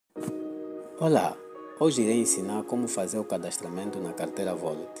Olá, hoje irei ensinar como fazer o cadastramento na carteira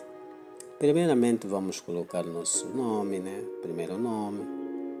Volet. Primeiramente vamos colocar nosso nome, primeiro nome,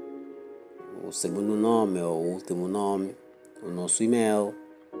 o segundo nome ou o último nome, o nosso e-mail,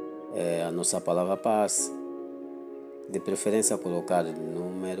 a nossa palavra passe, de preferência colocar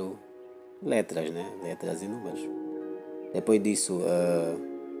número, letras, letras e números. Depois disso,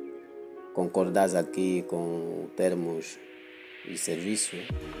 concordar aqui com termos de serviço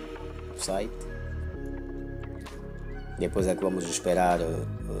do site. Depois é que vamos esperar,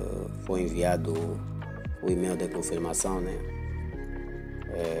 foi enviado o e-mail de confirmação,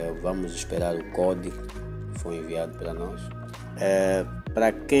 vamos esperar o código que foi enviado para nós.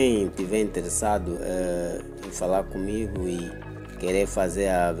 Para quem estiver interessado em falar comigo e querer fazer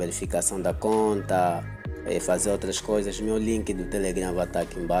a verificação da conta, fazer outras coisas, meu link do Telegram vai estar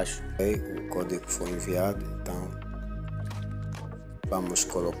aqui embaixo. O código foi enviado, então vamos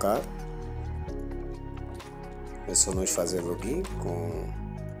colocar. É só nós fazer login com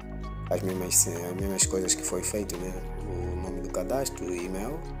as mesmas coisas que foi feito, o nome do cadastro, o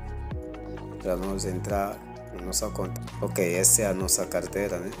e-mail, para nós entrar na nossa conta. Ok, essa é a nossa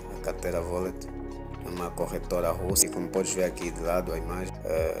carteira, a carteira Volet, uma corretora russa. E como podes ver aqui de lado a imagem,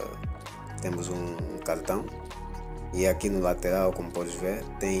 temos um cartão, e aqui no lateral, como podes ver,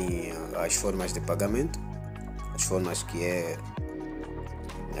 tem as formas de pagamento, as formas que é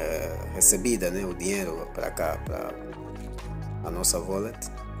recebida, o dinheiro para cá, para a nossa wallet,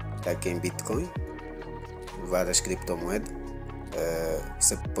 aqui em Bitcoin, várias criptomoedas.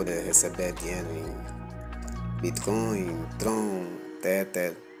 Você pode receber dinheiro em Bitcoin, Tron,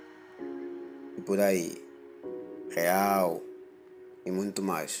 Tether e por aí, real e muito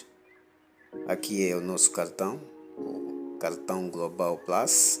mais. Aqui é o nosso cartão, o cartão Global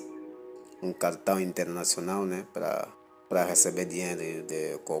Plus, um cartão internacional, para receber dinheiro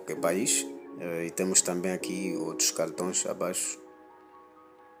de qualquer país. E temos também aqui outros cartões abaixo,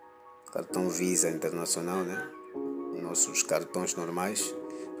 cartão Visa Internacional, nossos cartões normais.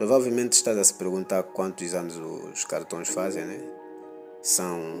 Provavelmente estás a se perguntar quantos anos os cartões fazem,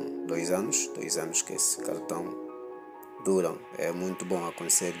 São 2 anos que esse cartão duram. É muito bom,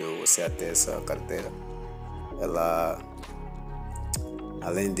 aconselho você a ter essa carteira. Ela,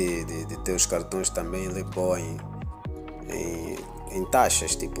 além de ter os cartões, também ela é boa em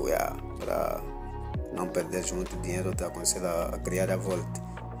taxas, para não perderes muito dinheiro. Eu te aconselho a criar a Volet.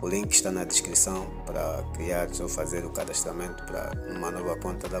 O link está na descrição para criar ou fazer o cadastramento para uma nova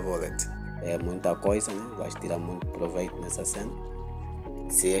conta da Volet. É muita coisa, vais tirar muito proveito nessa cena.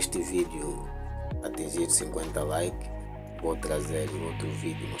 Se este vídeo atingir 50 likes, vou trazer outro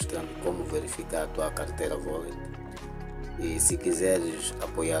vídeo mostrando como verificar a tua carteira Volet. E se quiseres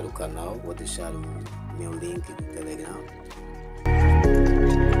apoiar o canal, vou deixar o meu link do Telegram